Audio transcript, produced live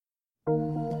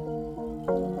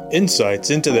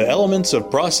Insights into the elements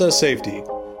of process safety,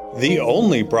 the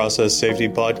only process safety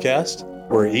podcast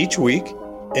where each week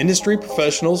industry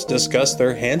professionals discuss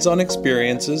their hands-on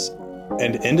experiences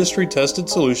and industry-tested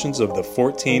solutions of the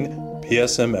 14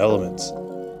 PSM elements.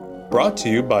 Brought to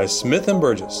you by Smith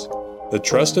Burgess, the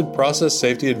trusted process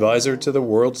safety advisor to the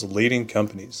world's leading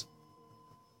companies.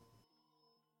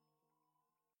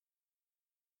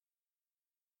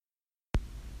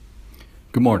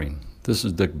 Good morning. This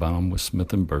is Dick Baum with Smith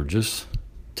Burgess.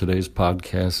 Today's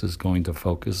podcast is going to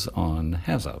focus on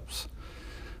Hazops.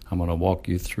 I'm going to walk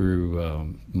you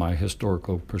through my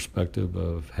historical perspective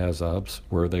of Hazops,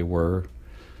 where they were,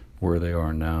 where they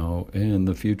are now, and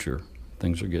the future.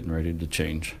 Things are getting ready to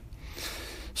change.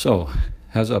 So,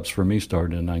 Hazops for me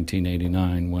started in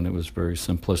 1989 when it was very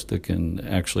simplistic and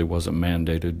actually wasn't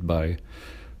mandated by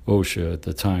OSHA at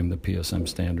the time. The PSM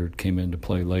standard came into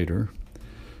play later.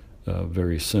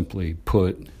 Very simply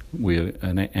put, we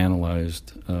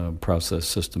analyzed process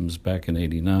systems back in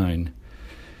 89,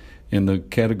 and the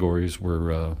categories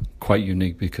were quite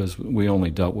unique because we only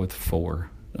dealt with four.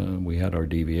 We had our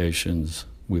deviations,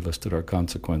 we listed our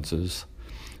consequences,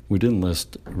 we didn't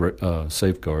list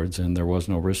safeguards, and there was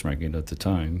no risk ranking at the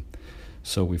time,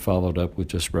 so we followed up with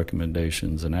just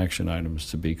recommendations and action items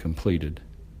to be completed.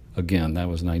 Again, that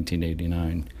was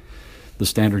 1989. The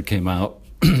standard came out.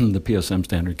 The PSM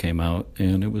standard came out,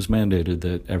 and it was mandated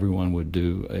that everyone would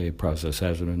do a process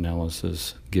hazard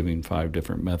analysis, giving 5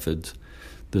 different methods.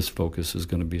 This focus is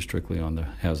going to be strictly on the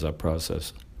Hazop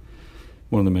process.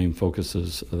 One of the main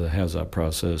focuses of the Hazop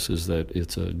process is that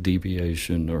it's a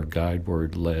deviation or guide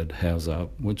word-led Hazop,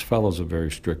 which follows a very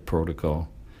strict protocol.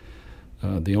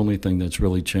 The only thing that's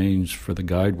really changed for the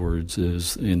guide words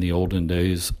is in the olden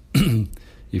days,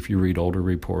 if you read older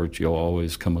reports, you'll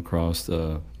always come across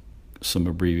some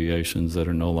abbreviations that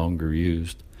are no longer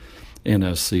used.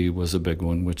 NSC was a big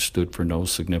one, which stood for no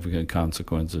significant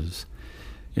consequences.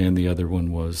 And the other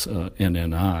one was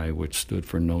NNI, which stood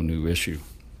for no new issue.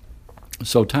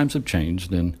 So times have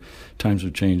changed, and times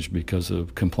have changed because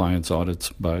of compliance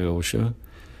audits by OSHA.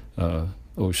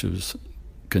 OSHA's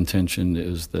contention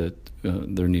is that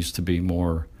there needs to be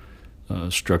more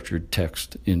structured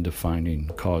text in defining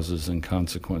causes and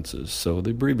consequences. So the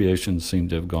abbreviations seem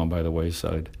to have gone by the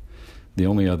wayside. The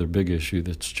only other big issue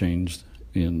that's changed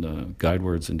in guide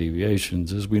words and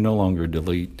deviations is we no longer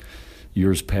delete.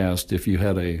 Years past, if you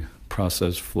had a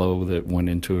process flow that went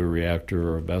into a reactor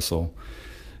or a vessel,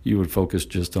 you would focus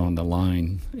just on the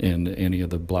line and any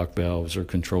of the block valves or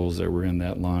controls that were in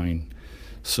that line.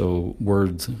 So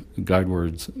guide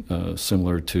words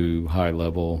similar to high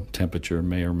level temperature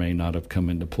may or may not have come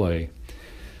into play.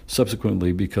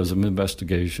 Subsequently, because of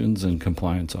investigations and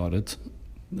compliance audits,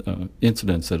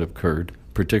 incidents that have occurred,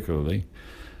 particularly,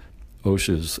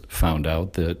 OSHA's found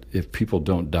out that if people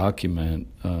don't document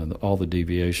all the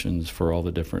deviations for all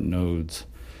the different nodes,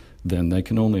 then they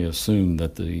can only assume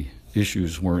that the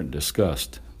issues weren't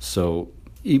discussed. So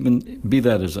even be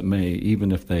that as it may,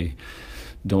 even if they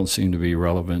don't seem to be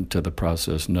relevant to the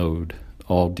process node,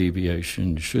 all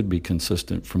deviations should be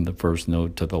consistent from the first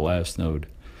node to the last node.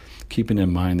 Keeping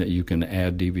in mind that you can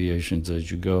add deviations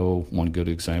as you go. One good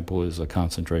example is a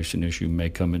concentration issue may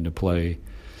come into play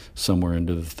somewhere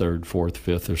into the 3rd, 4th,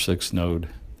 5th, or 6th node,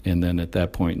 and then at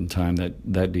that point in time,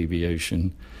 that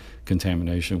deviation,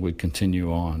 contamination would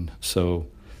continue on. So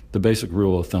the basic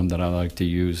rule of thumb that I like to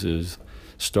use is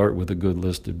start with a good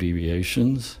list of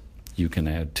deviations. You can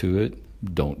add to it,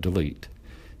 don't delete.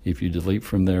 If you delete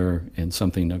from there and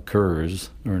something occurs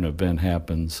or an event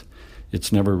happens,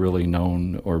 it's never really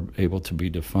known or able to be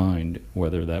defined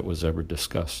whether that was ever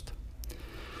discussed.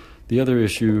 The other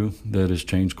issue that has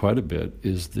changed quite a bit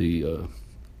is the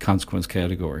consequence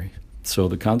category. So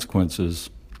the consequences,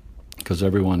 because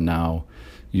everyone now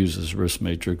uses risk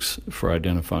matrix for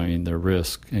identifying their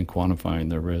risk and quantifying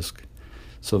their risk.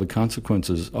 So the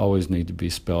consequences always need to be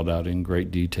spelled out in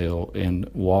great detail and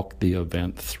walk the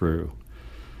event through.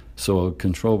 So a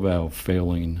control valve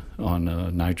failing on a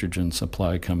nitrogen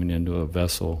supply coming into a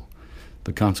vessel,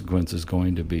 the consequence is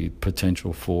going to be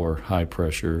potential for high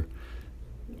pressure.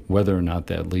 Whether or not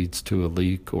that leads to a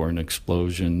leak or an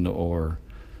explosion or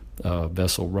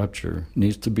vessel rupture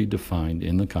needs to be defined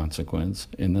in the consequence,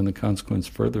 and then the consequence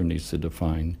further needs to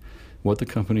define what the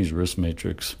company's risk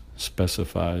matrix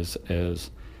specifies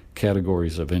as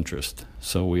categories of interest.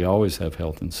 So we always have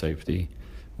health and safety.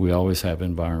 We always have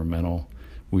environmental.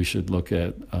 We should look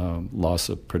at loss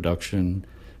of production.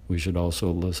 We should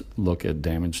also look at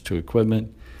damage to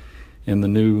equipment. And the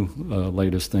new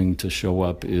latest thing to show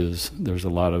up is there's a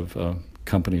lot of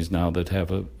companies now that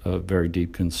have a very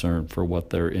deep concern for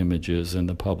what their image is in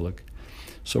the public.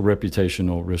 So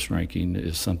reputational risk ranking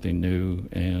is something new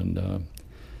and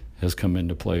has come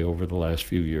into play over the last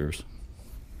few years.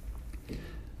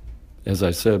 As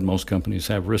I said, most companies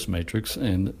have risk matrix,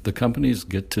 and the companies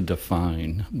get to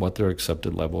define what their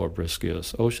accepted level of risk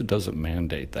is. OSHA doesn't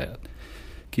mandate that.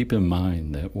 Keep in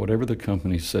mind that whatever the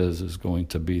company says is going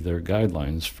to be their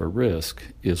guidelines for risk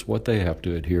is what they have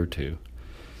to adhere to.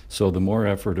 So the more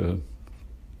effort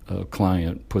a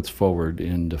client puts forward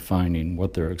in defining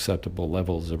what their acceptable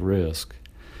levels of risk,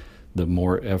 the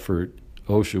more effort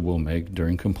OSHA will make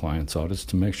during compliance audits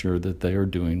to make sure that they are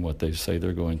doing what they say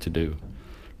they're going to do.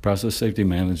 Process safety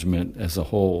management as a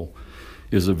whole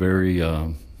is a very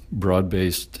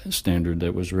broad-based standard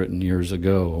that was written years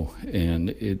ago, and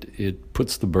it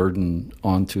puts the burden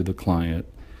onto the client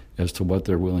as to what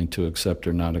they're willing to accept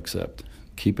or not accept.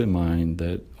 Keep in mind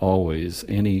that always,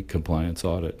 any compliance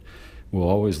audit will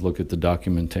always look at the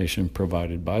documentation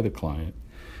provided by the client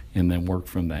and then work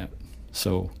from that.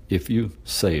 So if you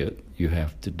say it, you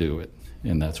have to do it,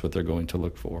 and that's what they're going to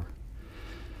look for.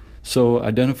 So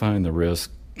identifying the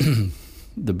risk,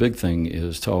 the big thing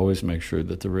is to always make sure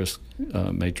that the risk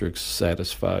matrix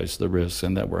satisfies the risks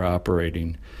and that we're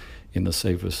operating in the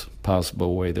safest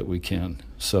possible way that we can.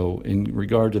 So in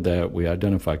regard to that, we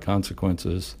identify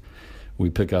consequences, we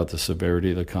pick out the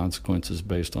severity of the consequences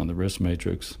based on the risk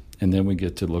matrix, and then we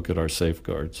get to look at our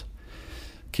safeguards.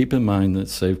 Keep in mind that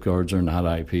safeguards are not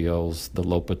IPLs. The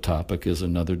LOPA topic is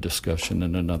another discussion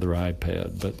and another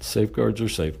iPad, but safeguards are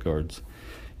safeguards.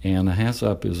 And a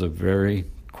Hazop is a very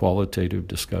qualitative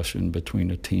discussion between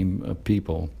a team of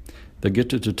people that get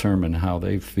to determine how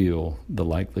they feel the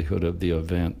likelihood of the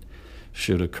event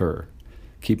should occur.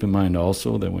 Keep in mind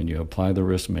also that when you apply the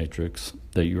risk matrix,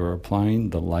 that you're applying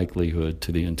the likelihood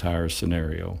to the entire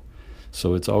scenario.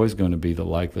 So it's always going to be the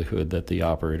likelihood that the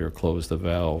operator closed the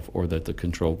valve or that the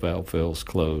control valve fails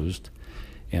closed,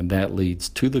 and that leads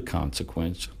to the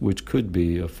consequence, which could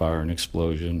be a fire and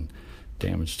explosion,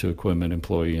 damage to equipment,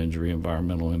 employee injury,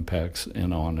 environmental impacts,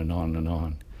 and on and on and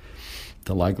on.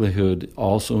 The likelihood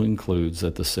also includes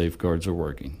that the safeguards are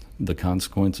working. The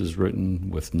consequence is written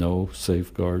with no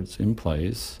safeguards in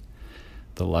place.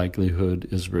 The likelihood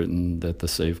is written that the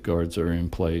safeguards are in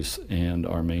place and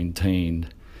are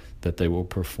maintained, that they will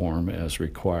perform as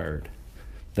required.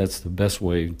 That's the best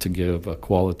way to give a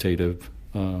qualitative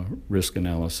risk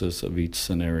analysis of each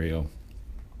scenario.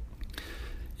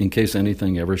 In case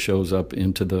anything ever shows up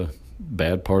into the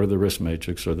bad part of the risk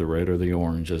matrix, or the red or the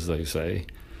orange, as they say,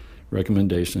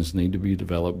 recommendations need to be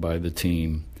developed by the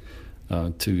team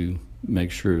to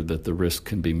make sure that the risk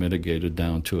can be mitigated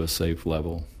down to a safe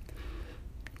level.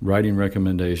 Writing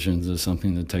recommendations is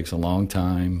something that takes a long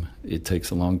time. It takes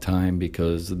a long time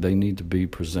because they need to be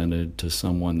presented to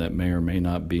someone that may or may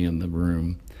not be in the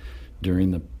room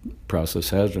during the process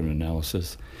hazard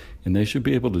analysis, and they should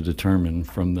be able to determine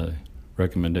from the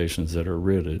recommendations that are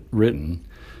written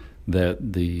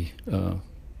that the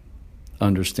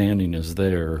understanding is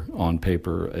there on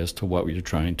paper as to what you're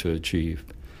trying to achieve.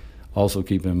 Also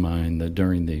keep in mind that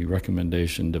during the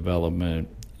recommendation development,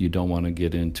 you don't want to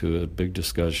get into a big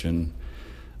discussion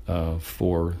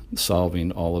for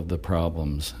solving all of the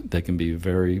problems. They can be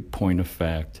very point of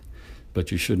fact,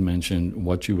 but you should mention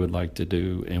what you would like to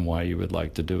do and why you would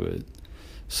like to do it.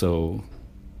 So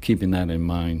keeping that in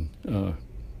mind,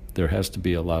 there has to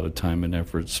be a lot of time and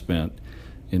effort spent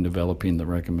in developing the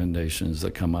recommendations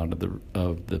that come out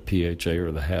of the PHA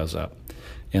or the Hazop.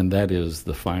 And that is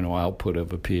the final output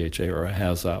of a PHA or a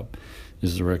Hazop,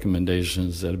 is the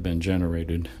recommendations that have been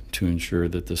generated to ensure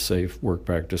that the safe work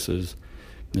practices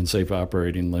and safe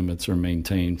operating limits are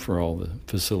maintained for all the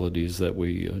facilities that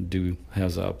we do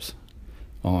Hazops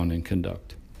on and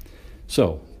conduct.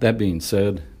 So that being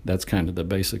said, that's kind of the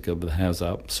basic of the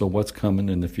Hazop. So what's coming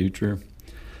in the future?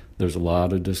 There's a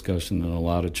lot of discussion and a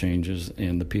lot of changes,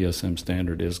 and the PSM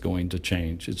standard is going to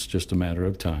change. It's just a matter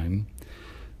of time.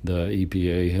 The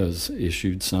EPA has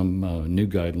issued some new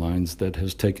guidelines that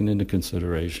has taken into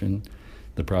consideration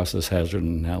the process hazard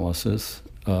analysis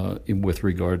with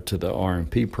regard to the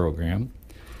RMP program.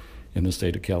 And the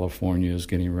state of California is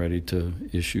getting ready to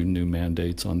issue new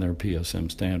mandates on their PSM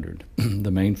standard.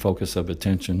 The main focus of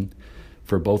attention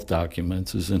for both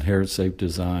documents is inherent safe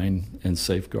design and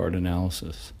safeguard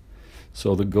analysis.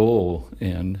 So the goal,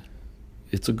 and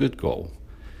it's a good goal,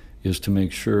 is to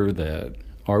make sure that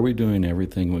are we doing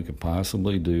everything we could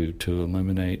possibly do to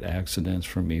eliminate accidents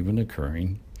from even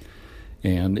occurring?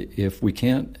 And if we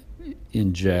can't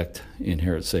inject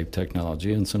inherent safe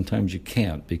technology, and sometimes you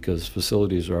can't because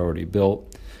facilities are already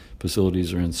built,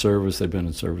 facilities are in service, they've been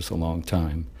in service a long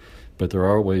time, but there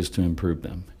are ways to improve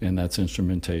them, and that's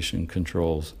instrumentation,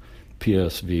 controls,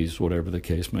 PSVs, whatever the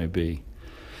case may be.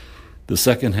 The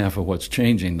second half of what's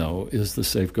changing, though, is the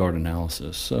safeguard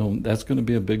analysis. So that's going to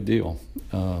be a big deal.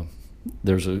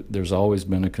 There's always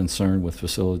been a concern with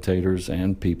facilitators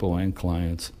and people and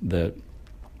clients that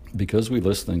because we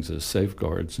list things as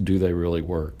safeguards, do they really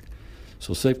work?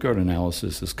 So safeguard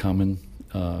analysis is coming.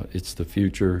 It's the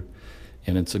future,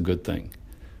 and it's a good thing.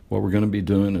 What we're going to be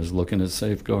doing is looking at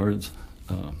safeguards.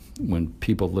 When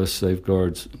people list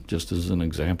safeguards, just as an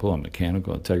example, a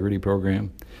mechanical integrity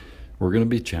program, we're going to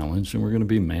be challenged and we're going to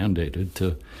be mandated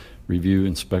to review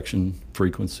inspection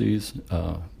frequencies,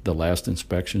 the last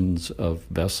inspections of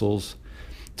vessels,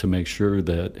 to make sure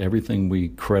that everything we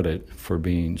credit for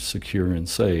being secure and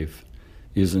safe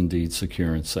is indeed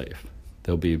secure and safe.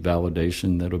 There'll be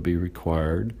validation that'll be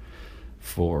required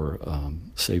for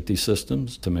safety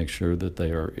systems to make sure that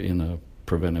they are in a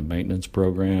preventive maintenance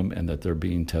program and that they're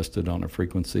being tested on a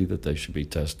frequency that they should be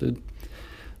tested.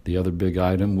 The other big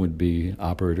item would be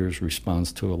operators'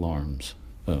 response to alarms.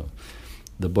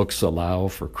 The books allow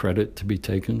for credit to be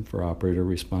taken for operator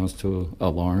response to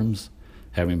alarms.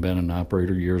 Having been an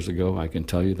operator years ago, I can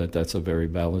tell you that that's a very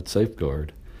valid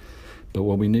safeguard. But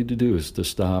what we need to do is to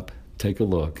stop, take a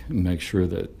look, and make sure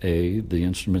that A, the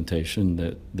instrumentation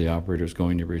that the operator is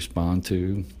going to respond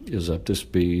to is up to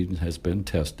speed, has been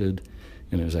tested,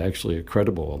 and is actually a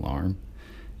credible alarm.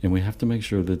 And we have to make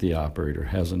sure that the operator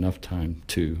has enough time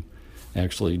to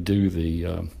actually do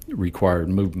the required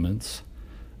movements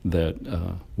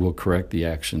that will correct the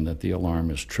action that the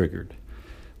alarm is triggered.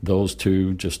 Those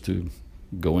two, just to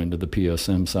go into the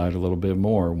PSM side a little bit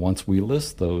more, once we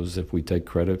list those, if we take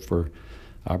credit for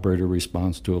operator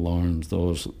response to alarms,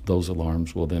 those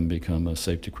alarms will then become a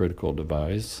safety critical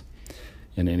device.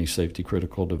 And any safety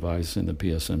critical device in the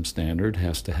PSM standard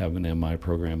has to have an MI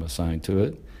program assigned to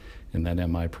it. And that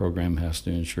MI program has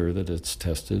to ensure that it's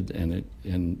tested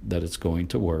and that it's going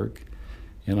to work.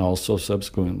 And also,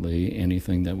 subsequently,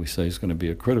 anything that we say is going to be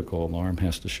a critical alarm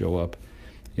has to show up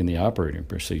in the operating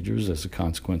procedures as a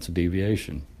consequence of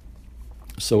deviation.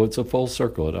 So it's a full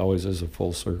circle. It always is a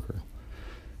full circle.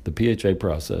 The PHA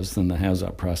process and the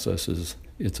Hazop process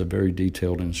it's a very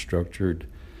detailed and structured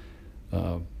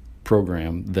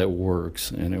program that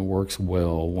works, and it works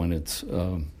well when it's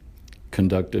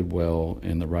conducted well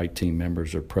and the right team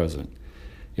members are present.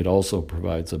 It also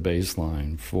provides a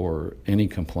baseline for any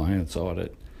compliance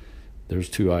audit. There's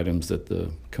two items that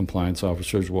the compliance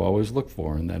officers will always look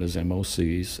for, and that is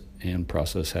MOCs and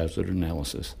process hazard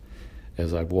analysis.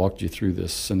 As I've walked you through the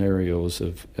scenarios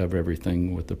of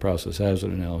everything with the process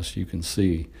hazard analysis, you can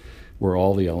see where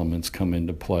all the elements come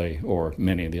into play, or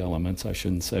many of the elements, I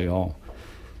shouldn't say all.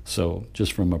 So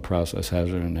just from a process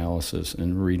hazard analysis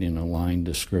and reading a line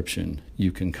description,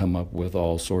 you can come up with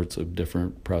all sorts of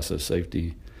different process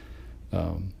safety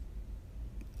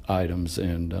items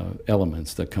and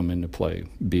elements that come into play,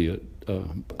 be it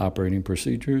operating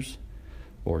procedures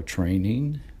or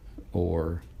training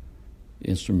or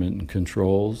instrument and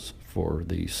controls for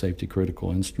the safety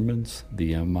critical instruments,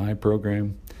 the MI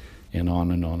program, and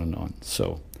on and on and on.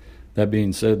 So that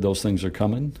being said, those things are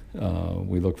coming.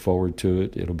 We look forward to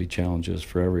it. It'll be challenges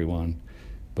for everyone.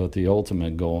 But the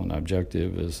ultimate goal and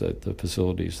objective is that the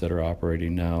facilities that are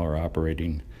operating now are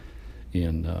operating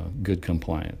in good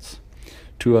compliance.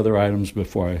 Two other items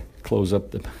before I close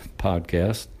up the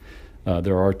podcast.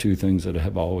 There are two things that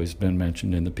have always been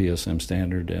mentioned in the PSM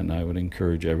standard, and I would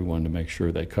encourage everyone to make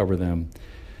sure they cover them,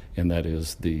 and that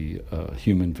is the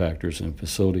human factors and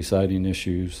facility siting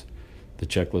issues. The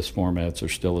checklist formats are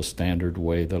still a standard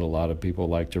way that a lot of people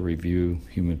like to review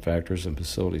human factors and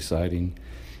facility siting.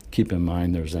 Keep in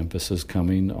mind there's emphasis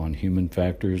coming on human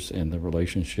factors and the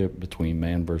relationship between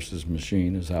man versus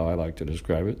machine is how I like to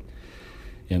describe it.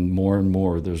 And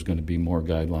more there's going to be more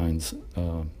guidelines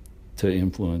to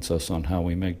influence us on how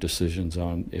we make decisions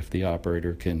on if the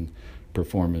operator can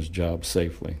perform his job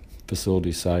safely.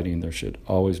 Facility siting, there should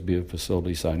always be a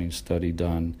facility siting study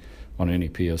done on any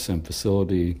PSM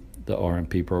facility. The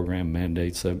RMP program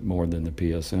mandates that more than the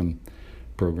PSM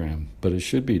program, but it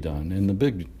should be done. And the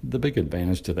big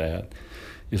advantage to that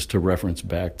is to reference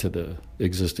back to the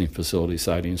existing facility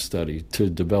siting study to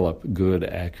develop good,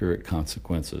 accurate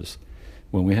consequences.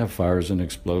 When we have fires and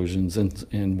explosions,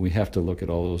 and we have to look at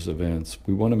all those events,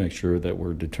 we want to make sure that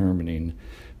we're determining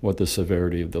what the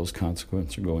severity of those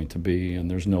consequences are going to be, and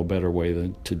there's no better way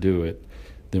to do it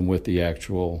than with the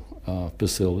actual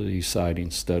facility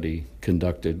siting study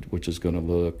conducted, which is going to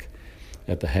look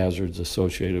at the hazards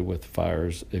associated with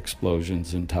fires,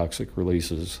 explosions, and toxic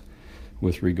releases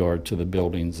with regard to the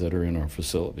buildings that are in our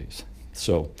facilities.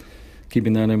 So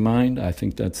keeping that in mind, I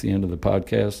think that's the end of the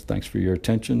podcast. Thanks for your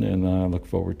attention, and I look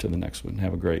forward to the next one.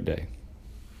 Have a great day.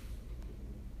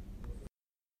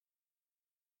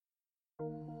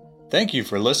 Thank you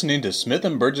for listening to Smith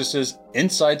 & Burgess's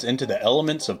Insights into the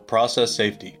Elements of Process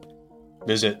Safety.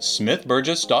 Visit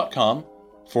smithburgess.com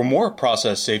for more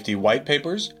process safety white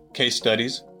papers, case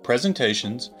studies,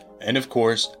 presentations, and of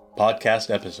course, podcast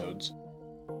episodes.